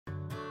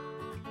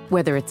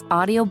Whether it's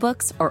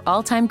audiobooks or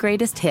all-time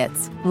greatest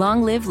hits,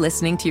 long live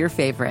listening to your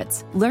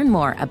favorites. Learn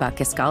more about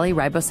Kisqali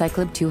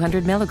Ribociclib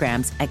 200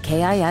 milligrams at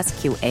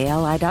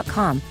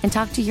KISQALI.com and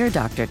talk to your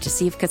doctor to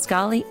see if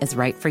Kisqali is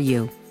right for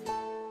you.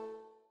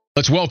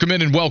 Let's welcome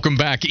in and welcome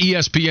back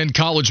ESPN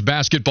college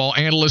basketball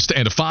analyst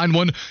and a fine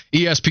one,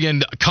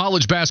 ESPN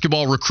college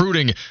basketball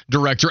recruiting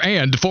director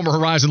and former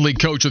Horizon League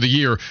Coach of the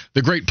Year,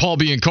 the great Paul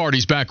Biancardi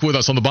is back with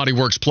us on the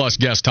Bodyworks Plus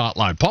guest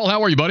hotline. Paul,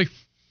 how are you, buddy?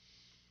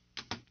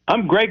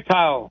 I'm great,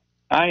 Kyle.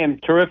 I am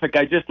terrific.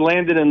 I just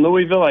landed in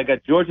Louisville. I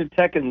got Georgia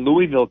Tech and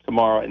Louisville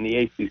tomorrow in the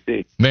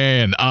ACC.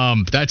 Man,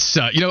 that's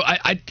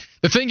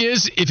the thing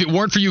is, if it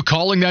weren't for you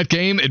calling that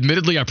game,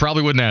 admittedly, I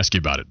probably wouldn't ask you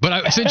about it.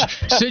 But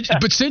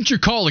since you're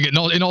calling it,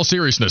 in all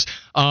seriousness,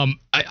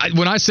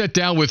 when I sat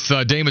down with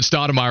Damon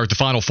Stoudemire at the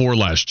Final Four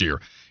last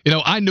year,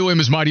 I knew him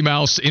as Mighty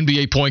Mouse,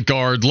 NBA point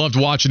guard, loved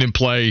watching him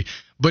play.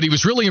 But he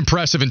was really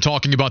impressive in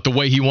talking about the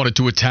way he wanted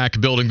to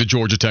attack building the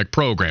Georgia Tech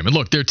program. And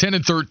look, they're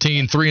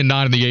 10-13,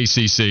 3-9 in the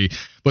ACC,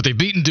 but they've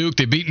beaten Duke,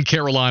 they've beaten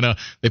Carolina,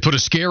 they put a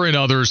scare in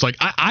others. Like,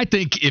 I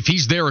think if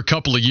he's there a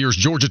couple of years,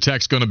 Georgia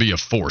Tech's going to be a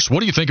force.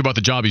 What do you think about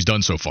the job he's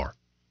done so far?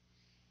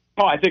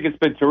 Oh, I think it's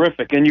been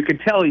terrific. And you can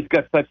tell he's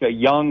got such a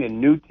young and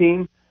new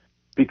team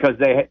because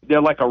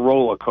they're like a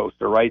roller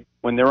coaster, right?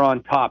 When they're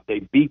on top,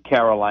 they beat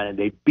Carolina,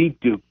 they beat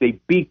Duke, they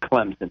beat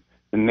Clemson,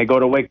 and they go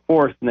to Wake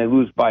Forest and they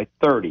lose by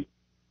 30.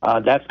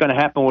 That's going to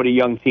happen with a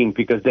young team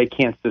because they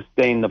can't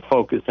sustain the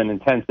focus and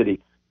intensity.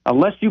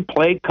 Unless you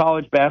played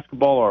college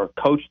basketball or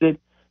coached it,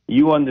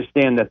 you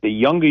understand that the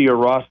younger your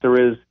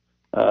roster is,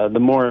 the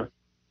more,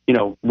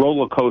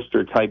 roller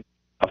coaster type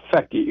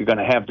effect that you're going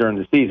to have during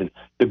the season.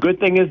 The good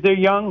thing is they're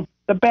young.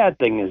 The bad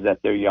thing is that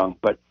they're young,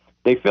 but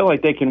they feel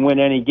like they can win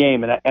any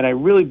game. And I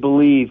really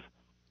believe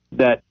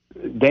that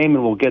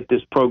Damon will get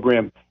this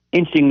program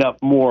inching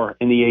up more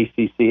in the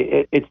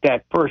ACC. It's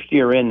that first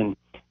year in, and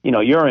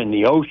you're in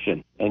the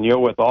ocean and you're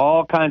with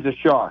all kinds of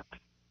sharks.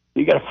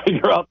 You got to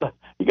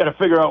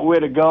figure out where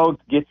to go to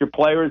get your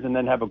players and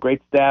then have a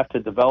great staff to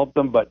develop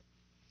them. But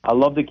I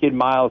love the kid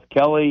Miles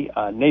Kelly.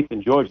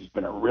 Nathan George has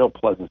been a real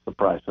pleasant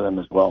surprise for them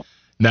as well.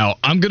 Now,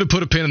 I'm going to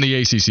put a pin in the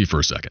ACC for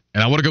a second,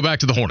 and I want to go back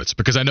to the Hornets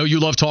because I know you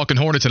love talking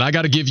Hornets, and I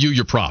got to give you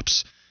your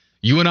props.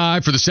 You and I,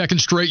 for the second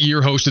straight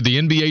year, hosted the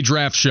NBA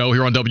Draft Show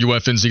here on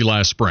WFNZ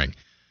last spring.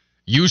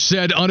 You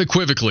said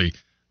unequivocally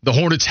the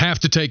Hornets have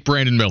to take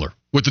Brandon Miller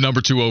with the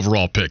number 2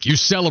 overall pick. You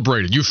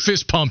celebrated. You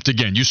fist-pumped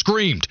again. You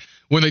screamed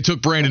when they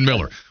took Brandon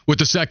Miller with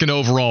the 2nd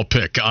overall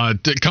pick,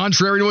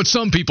 contrary to what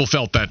some people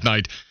felt that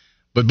night.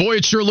 But, boy,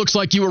 it sure looks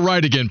like you were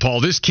right again,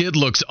 Paul. This kid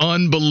looks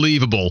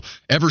unbelievable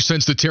ever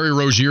since the Terry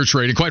Rozier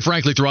trade, and quite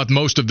frankly, throughout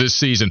most of this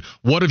season.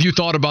 What have you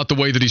thought about the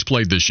way that he's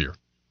played this year?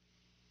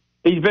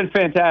 He's been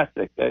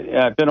fantastic.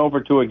 I've been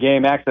over to a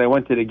game. Actually, I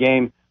went to the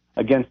game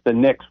against the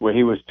Knicks where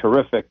he was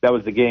terrific. That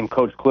was the game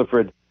Coach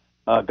Clifford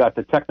got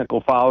the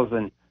technical fouls,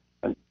 and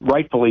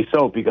rightfully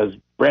so, because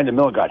Brandon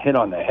Miller got hit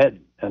on the head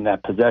in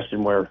that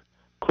possession where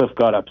Cliff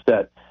got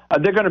upset.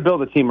 They're going to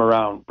build a team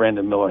around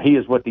Brandon Miller. He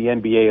is what the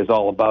NBA is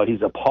all about.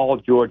 He's a Paul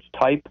George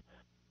type.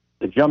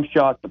 The jump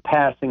shot, the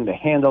passing, the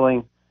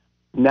handling.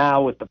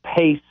 Now with the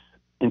pace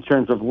in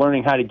terms of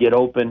learning how to get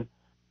open,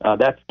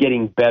 that's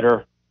getting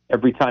better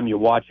every time you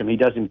watch him. He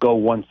doesn't go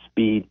one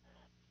speed.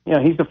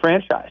 He's the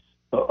franchise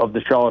of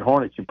the Charlotte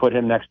Hornets. You put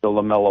him next to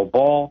LaMelo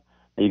Ball,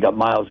 and you got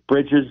Miles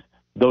Bridges.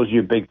 Those are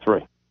your big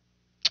three.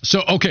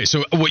 So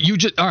what you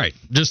all right,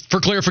 just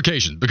for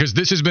clarification, because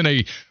this has been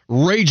a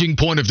raging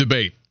point of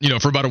debate,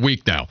 for about a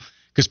week now,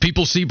 because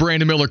people see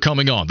Brandon Miller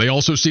coming on. They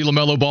also see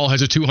LaMelo Ball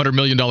has a $200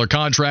 million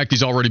contract.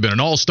 He's already been an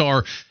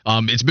all-star.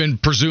 It's been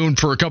presumed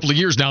for a couple of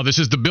years now. This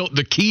is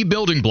the key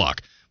building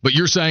block. But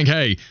you're saying,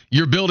 hey,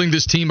 you're building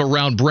this team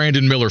around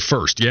Brandon Miller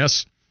first,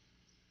 yes?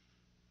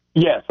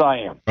 Yes, I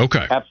am.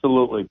 Okay.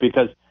 Absolutely,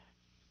 because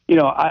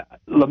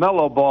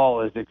LaMelo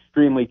Ball is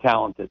extremely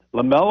talented.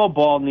 LaMelo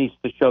Ball needs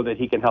to show that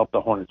he can help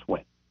the Hornets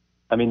win.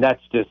 I mean,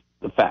 that's just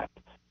the fact.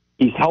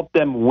 He's helped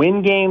them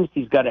win games.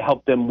 He's got to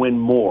help them win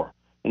more.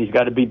 And he's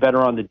got to be better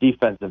on the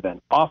defensive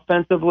end.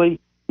 Offensively,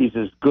 he's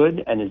as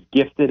good and as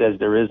gifted as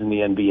there is in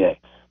the NBA.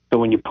 So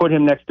when you put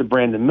him next to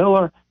Brandon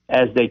Miller,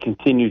 as they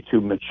continue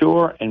to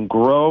mature and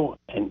grow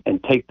and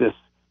take this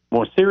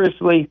more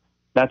seriously,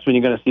 that's when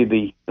you're going to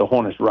see the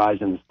Hornets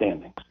rise in the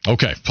standings.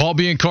 Okay. Paul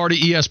Biancardi,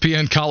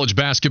 ESPN college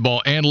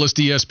basketball analyst,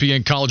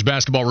 ESPN college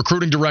basketball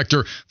recruiting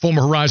director,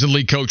 former Horizon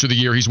League Coach of the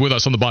Year. He's with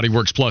us on the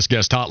Bodyworks Plus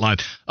guest hotline.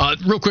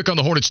 Real quick on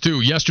the Hornets, too.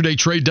 Yesterday,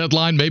 trade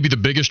deadline, maybe the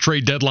biggest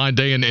trade deadline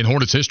day in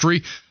Hornets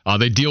history.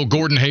 They deal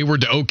Gordon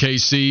Hayward to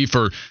OKC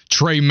for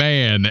Trey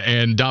Mann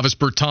and Davis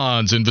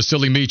Bertans and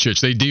Vasily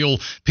Micic. They deal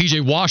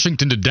P.J.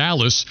 Washington to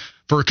Dallas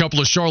for a couple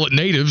of Charlotte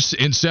natives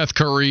in Seth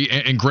Curry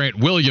and Grant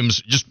Williams.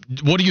 Just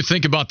what do you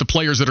think about the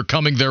players that are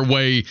coming their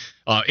way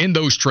in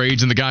those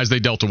trades and the guys they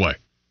dealt away?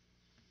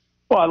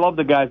 Well, I love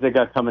the guys they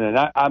got coming in.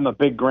 I'm a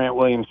big Grant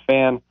Williams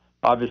fan.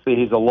 Obviously,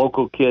 he's a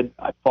local kid.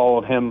 I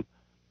followed him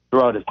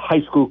throughout his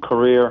high school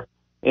career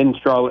in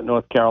Charlotte,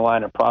 North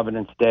Carolina,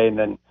 Providence Day, and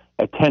then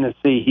at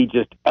Tennessee, he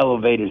just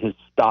elevated his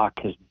stock,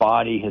 his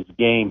body, his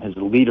game, his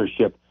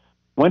leadership.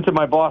 went to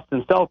my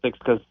Boston Celtics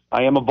because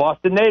I am a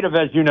Boston native,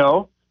 as you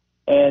know,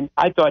 and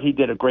I thought he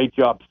did a great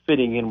job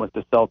fitting in with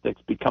the Celtics,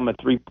 became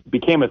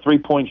a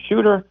three-point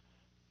shooter,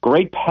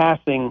 great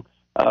passing,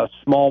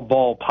 small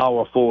ball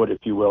power forward, if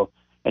you will,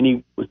 and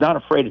he was not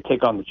afraid to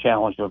take on the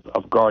challenge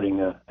of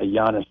guarding a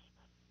Giannis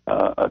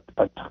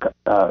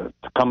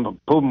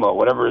Puma,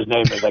 whatever his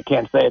name is. I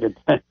can't say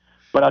it.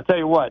 But I'll tell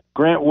you what,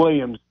 Grant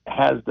Williams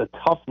has the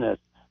toughness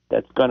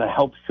that's going to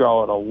help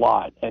Charlotte a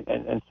lot.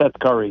 And Seth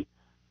Curry,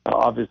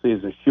 obviously,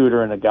 is a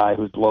shooter and a guy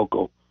who's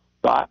local.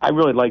 So I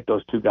really like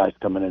those two guys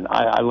coming in.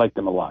 I like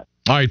them a lot.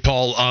 All right,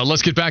 Paul,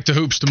 let's get back to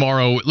hoops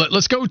tomorrow.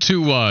 Let's go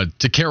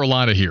to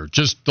Carolina here.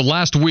 Just the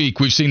last week,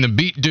 we've seen them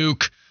beat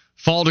Duke,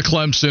 fall to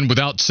Clemson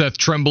without Seth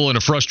Trimble in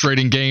a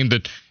frustrating game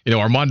that,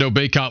 Armando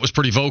Bacot was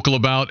pretty vocal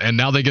about, and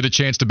now they get a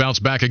chance to bounce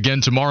back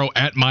again tomorrow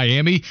at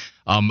Miami.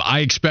 I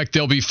expect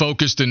they'll be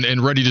focused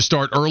and ready to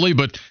start early,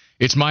 but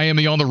it's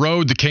Miami on the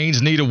road. The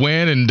Canes need a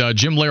win, and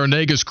Jim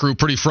Laranaga's crew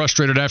pretty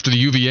frustrated after the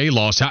UVA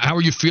loss. How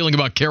are you feeling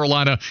about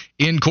Carolina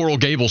in Coral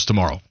Gables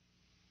tomorrow?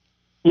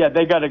 Yeah,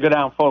 they got to go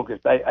down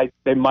focused.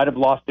 They might have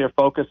lost their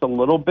focus a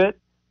little bit,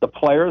 the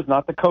players,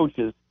 not the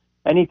coaches.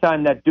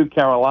 Anytime that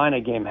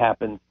Duke-Carolina game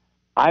happens,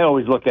 I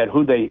always look at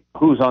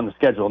who's on the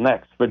schedule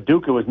next. For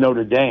Duke, it was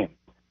Notre Dame.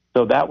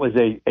 So that was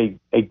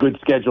a good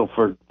schedule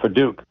for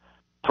Duke.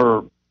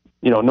 For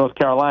North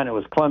Carolina, it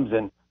was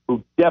Clemson,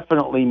 who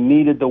definitely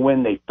needed the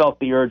win. They felt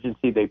the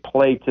urgency. They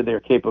played to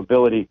their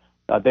capability.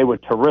 They were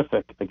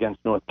terrific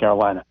against North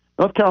Carolina.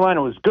 North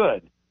Carolina was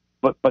good,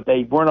 but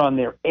they weren't on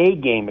their A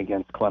game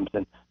against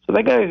Clemson. So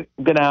they got to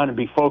go down and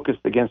be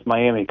focused against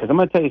Miami, because I'm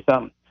going to tell you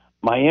something.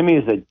 Miami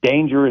is a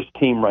dangerous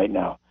team right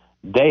now.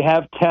 They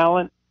have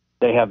talent.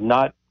 They have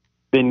not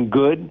been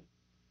good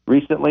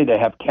recently. They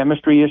have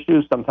chemistry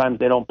issues. Sometimes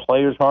they don't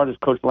play as hard as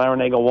Coach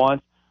Larinaga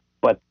wants,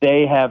 but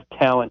they have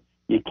talent.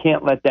 You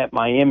can't let that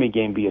Miami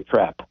game be a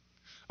trap.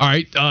 All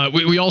right.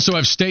 We also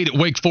have State at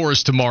Wake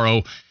Forest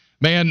tomorrow.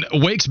 Man,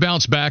 Wake's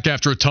bounced back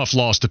after a tough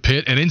loss to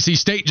Pitt, and NC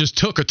State just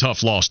took a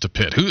tough loss to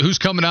Pitt. Who's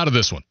coming out of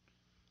this one?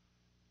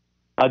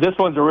 This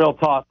one's a real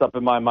toss-up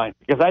in my mind,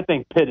 because I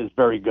think Pitt is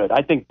very good.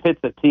 I think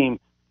Pitt's a team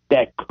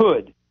that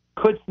could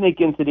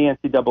sneak into the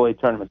NCAA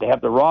tournament. They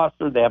have the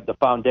roster. They have the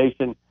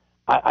foundation.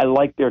 I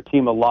like their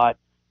team a lot.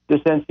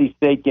 This NC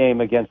State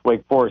game against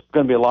Wake Forest is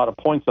going to be a lot of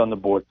points on the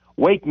board.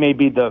 Wake may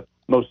be the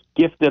most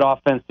gifted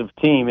offensive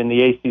team in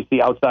the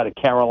ACC outside of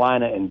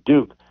Carolina and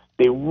Duke.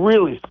 They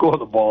really score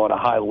the ball at a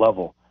high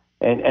level.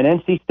 And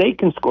NC State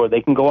can score.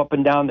 They can go up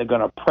and down. They're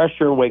going to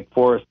pressure Wake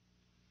Forest.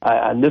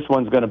 And this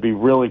one's going to be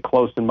really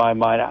close in my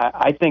mind.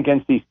 I think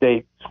NC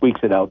State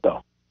squeaks it out,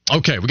 though.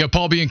 Okay, we got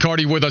Paul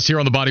Biancardi with us here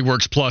on the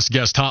Bodyworks Plus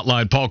guest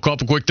hotline. Paul, a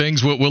couple quick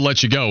things. We'll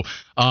let you go.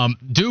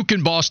 Duke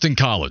and Boston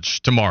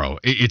College tomorrow.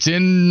 It's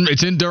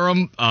in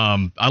Durham.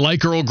 I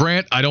like Earl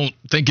Grant. I don't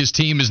think his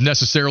team is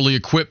necessarily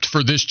equipped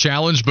for this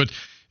challenge, but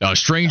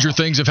stranger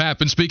things have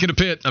happened. Speaking of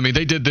Pitt, I mean,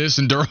 they did this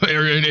in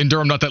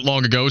Durham not that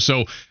long ago.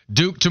 So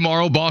Duke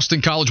tomorrow,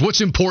 Boston College.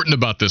 What's important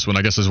about this one,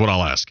 I guess, is what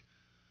I'll ask.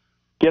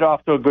 Get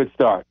off to a good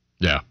start.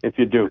 Yeah. If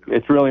you do.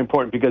 It's really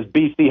important, because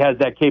BC has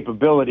that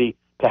capability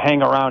to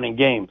hang around in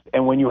games.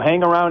 And when you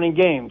hang around in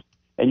games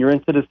and you're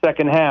into the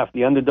second half,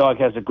 the underdog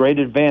has a great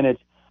advantage.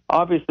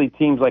 Obviously,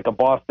 teams like a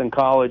Boston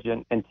College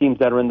and teams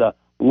that are in the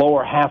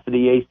lower half of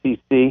the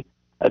ACC,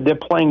 they're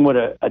playing with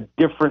a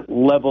different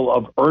level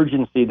of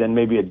urgency than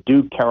maybe a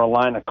Duke,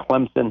 Carolina,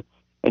 Clemson,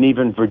 and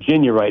even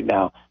Virginia right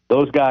now.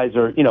 Those guys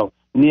are,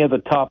 near the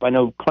top. I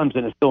know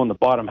Clemson is still in the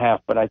bottom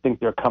half, but I think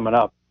they're coming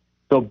up.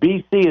 So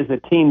BC is a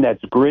team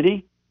that's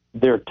gritty.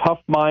 They're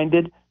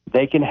tough-minded.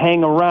 They can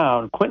hang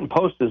around. Quentin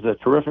Post is a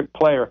terrific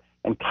player.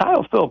 And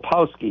Kyle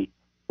Filipowski,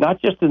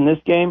 not just in this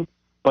game,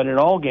 but in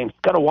all games,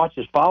 he's got to watch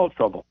his foul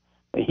trouble.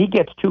 He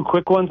gets 2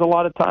 quick ones a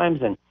lot of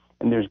times, and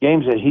there's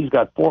games that he's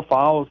got 4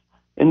 fouls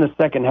in the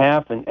second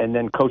half, and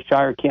then Coach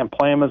Shire can't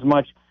play him as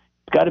much.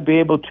 He's got to be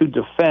able to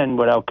defend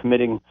without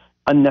committing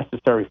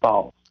unnecessary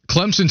fouls.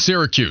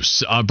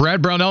 Clemson-Syracuse.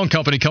 Brad Brownell and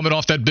company coming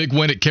off that big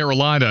win at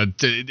Carolina.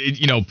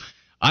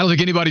 I don't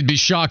think anybody'd be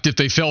shocked if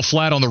they fell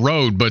flat on the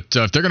road, but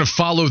if they're going to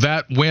follow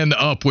that win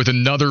up with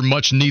another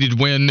much-needed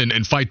win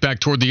and fight back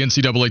toward the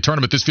NCAA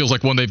tournament, this feels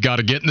like one they've got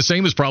to get, and the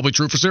same is probably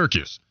true for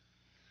Syracuse.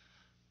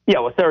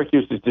 Yeah, well,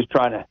 Syracuse is just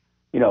trying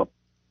to,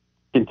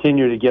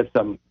 continue to get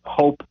some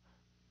hope,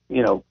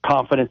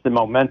 confidence and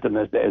momentum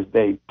as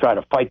they try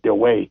to fight their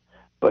way.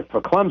 But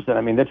for Clemson,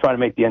 I mean, they're trying to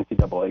make the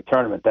NCAA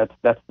tournament. That's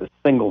the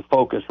single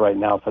focus right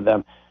now for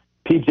them.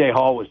 P.J.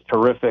 Hall was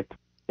terrific.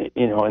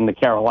 In the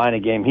Carolina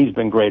game. He's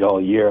been great all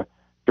year.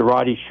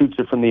 Girardi shoots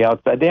it from the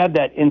outside. They had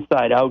that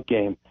inside-out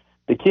game.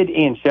 The kid,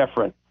 Ian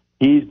Sheffrin,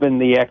 he's been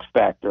the X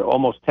factor.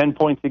 Almost 10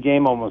 points a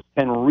game, almost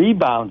 10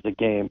 rebounds a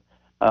game.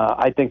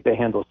 I think they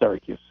handle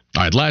Syracuse.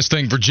 All right, last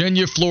thing.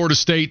 Virginia, Florida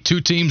State,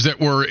 2 teams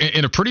that were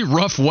in a pretty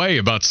rough way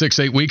about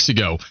 6-8 weeks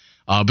ago.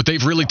 But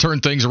they've really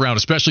turned things around,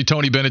 especially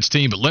Tony Bennett's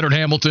team. But Leonard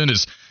Hamilton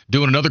is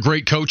doing another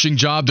great coaching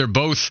job. They're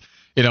both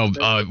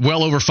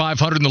well over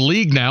 500 in the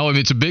league now. I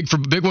mean, it's a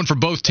big one for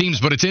both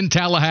teams, but it's in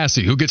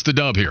Tallahassee. Who gets the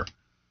dub here?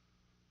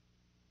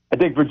 I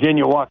think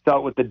Virginia walks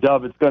out with the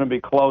dub. It's going to be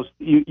close.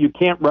 You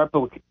can't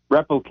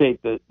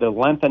replicate the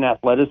length and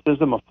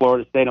athleticism of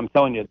Florida State. I'm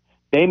telling you,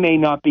 they may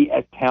not be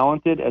as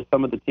talented as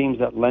some of the teams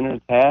that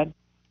Leonard's had,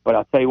 but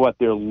I'll tell you what,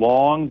 they're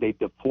long, they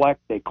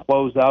deflect, they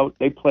close out,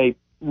 they play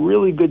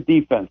really good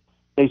defense.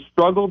 They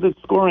struggled at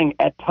scoring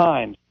at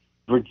times.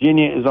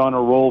 Virginia is on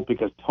a roll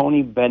because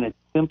Tony Bennett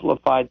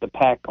simplified the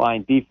pack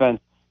line defense.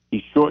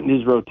 He shortened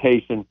his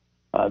rotation.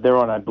 They're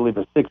on, I believe,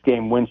 a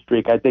 6-game win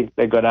streak. I think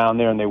they go down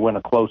there and they win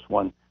a close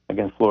one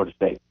against Florida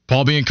State.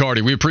 Paul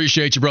Biancardi, we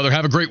appreciate you, brother.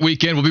 Have a great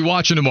weekend. We'll be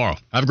watching tomorrow.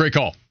 Have a great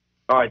call.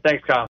 All right. Thanks, Kyle.